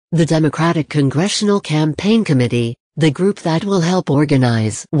The Democratic Congressional Campaign Committee, the group that will help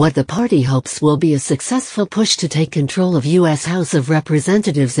organize what the party hopes will be a successful push to take control of U.S. House of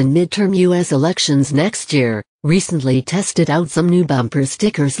Representatives in midterm U.S. elections next year, recently tested out some new bumper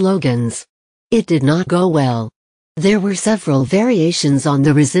sticker slogans. It did not go well. There were several variations on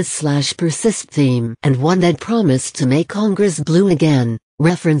the resist/persist theme, and one that promised to make Congress blue again,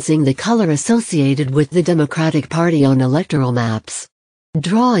 referencing the color associated with the Democratic Party on electoral maps.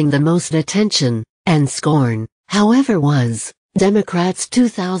 Drawing the most attention and scorn, however, was Democrats'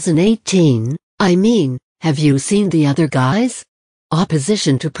 2018, I mean, have you seen the other guys?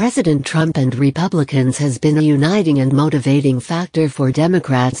 Opposition to President Trump and Republicans has been a uniting and motivating factor for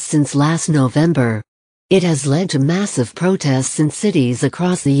Democrats since last November. It has led to massive protests in cities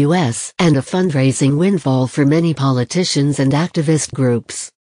across the U.S. and a fundraising windfall for many politicians and activist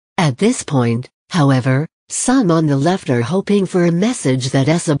groups. At this point, however, some on the left are hoping for a message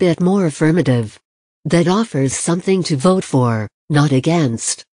that's a bit more affirmative. That offers something to vote for, not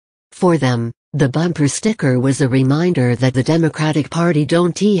against. For them, the bumper sticker was a reminder that the Democratic Party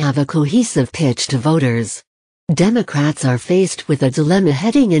don't have a cohesive pitch to voters. Democrats are faced with a dilemma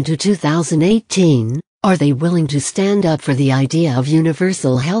heading into 2018. Are they willing to stand up for the idea of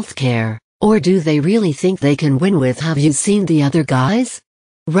universal health care, or do they really think they can win with "have you seen the other guys?"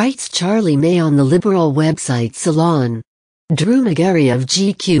 Writes Charlie May on the liberal website Salon. Drew Magary of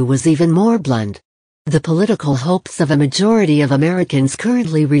GQ was even more blunt. The political hopes of a majority of Americans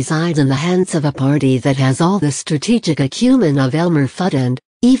currently reside in the hands of a party that has all the strategic acumen of Elmer Fudd and,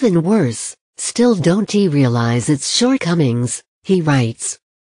 even worse, still don't realize its shortcomings, he writes.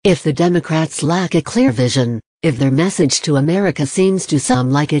 If the Democrats lack a clear vision, if their message to America seems to some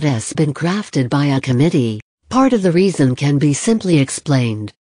like it has been crafted by a committee, part of the reason can be simply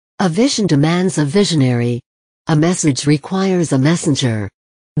explained. A vision demands a visionary. A message requires a messenger.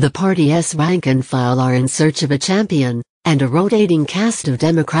 The party's rank and file are in search of a champion, and a rotating cast of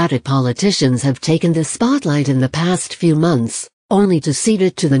Democratic politicians have taken the spotlight in the past few months, only to cede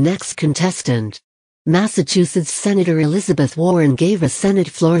it to the next contestant. Massachusetts Senator Elizabeth Warren gave a Senate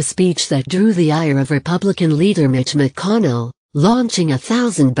floor speech that drew the ire of Republican leader Mitch McConnell, launching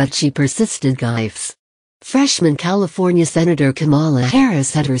 1,000 but she persisted gifes. Freshman California Senator Kamala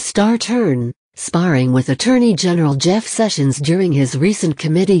Harris had her star turn, sparring with Attorney General Jeff Sessions during his recent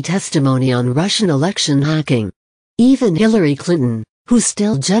committee testimony on Russian election hacking. Even Hillary Clinton, who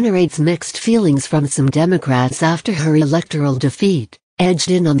still generates mixed feelings from some Democrats after her electoral defeat, edged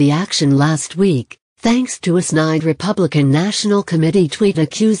in on the action last week, thanks to a snide Republican National Committee tweet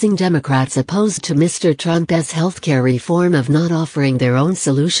accusing Democrats opposed to Mr. Trump's healthcare reform of not offering their own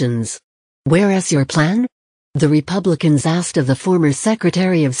solutions. "Where's your plan?" the Republicans asked of the former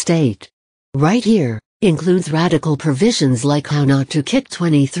Secretary of State. "Right here, includes radical provisions like how not to kick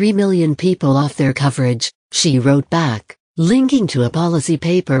 23 million people off their coverage," she wrote back, linking to a policy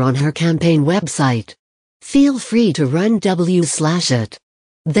paper on her campaign website. Feel free to run w/it.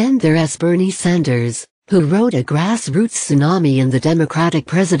 Then there's Bernie Sanders, who rode a grassroots tsunami in the Democratic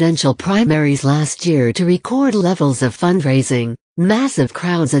presidential primaries last year to record levels of fundraising, massive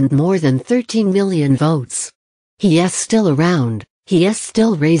crowds and more than 13 million votes. He is still around, he is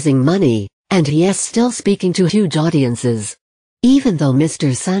still raising money, and he is still speaking to huge audiences. Even though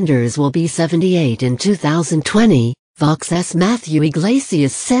Mr. Sanders will be 78 in 2020, Vox's Matthew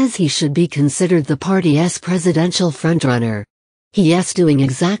Iglesias says he should be considered the party's presidential frontrunner. He is doing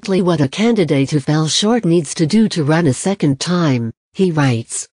exactly what a candidate who fell short needs to do to run a second time, he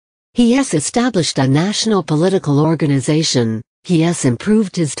writes. He has established a national political organization, he has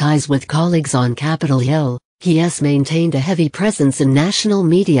improved his ties with colleagues on Capitol Hill, he has maintained a heavy presence in national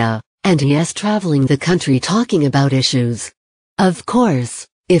media, and he is traveling the country talking about issues. Of course,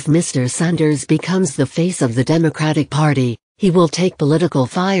 if Mr. Sanders becomes the face of the Democratic Party, he will take political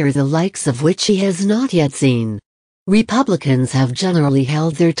fire the likes of which he has not yet seen. Republicans have generally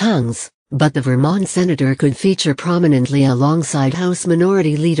held their tongues, but the Vermont senator could feature prominently alongside House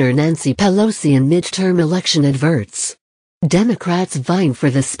Minority Leader Nancy Pelosi in midterm election adverts. Democrats vying for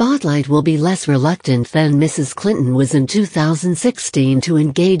the spotlight will be less reluctant than Mrs. Clinton was in 2016 to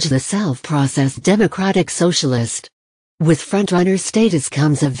engage the self-processed Democratic Socialist. With frontrunner status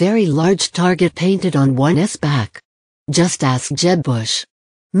comes a very large target painted on one's back. Just ask Jeb Bush.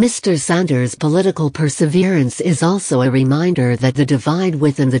 Mr. Sanders' political perseverance is also a reminder that the divide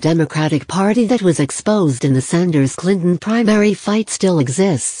within the Democratic Party that was exposed in the Sanders-Clinton primary fight still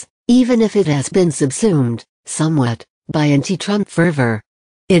exists, even if it has been subsumed, somewhat, by anti-Trump fervor.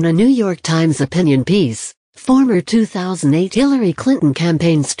 In a New York Times opinion piece, Former 2008 Hillary Clinton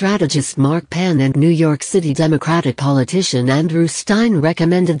campaign strategist Mark Penn and New York City Democratic politician Andrew Stein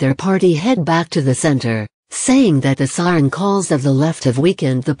recommended their party head back to the center, saying that the siren calls of the left have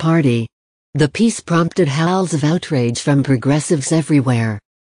weakened the party. The piece prompted howls of outrage from progressives everywhere.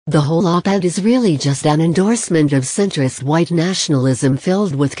 The whole op-ed is really just an endorsement of centrist white nationalism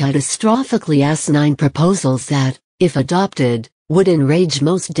filled with catastrophically asinine proposals that, if adopted, would enrage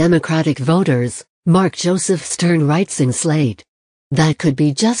most Democratic voters, Mark Joseph Stern writes in Slate. That could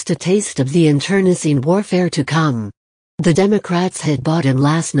be just a taste of the internecine warfare to come. The Democrats had bought in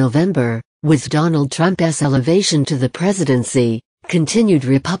last November, with Donald Trump's elevation to the presidency, continued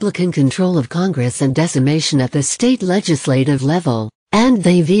Republican control of Congress and decimation at the state legislative level, and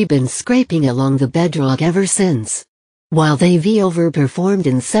they've been scraping along the bedrock ever since. While they've overperformed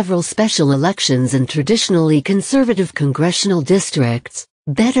in several special elections in traditionally conservative congressional districts,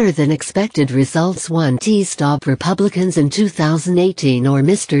 better than expected results won't stop Republicans in 2018 or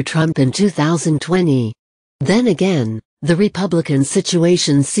Mr. Trump in 2020. Then again, the Republican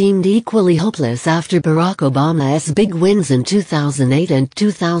situation seemed equally hopeless after Barack Obama's big wins in 2008 and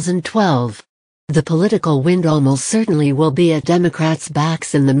 2012. The political wind almost certainly will be at Democrats'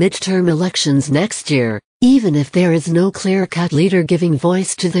 backs in the midterm elections next year, even if there is no clear-cut leader giving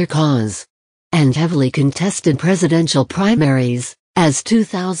voice to their cause. And heavily contested presidential primaries, as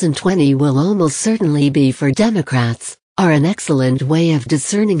 2020 will almost certainly be for Democrats, are an excellent way of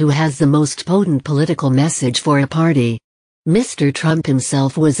discerning who has the most potent political message for a party. Mr. Trump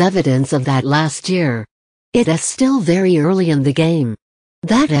himself was evidence of that last year. It is still very early in the game.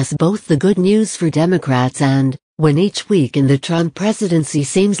 That is both the good news for Democrats and, when each week in the Trump presidency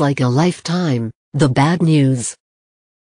seems like a lifetime, the bad news.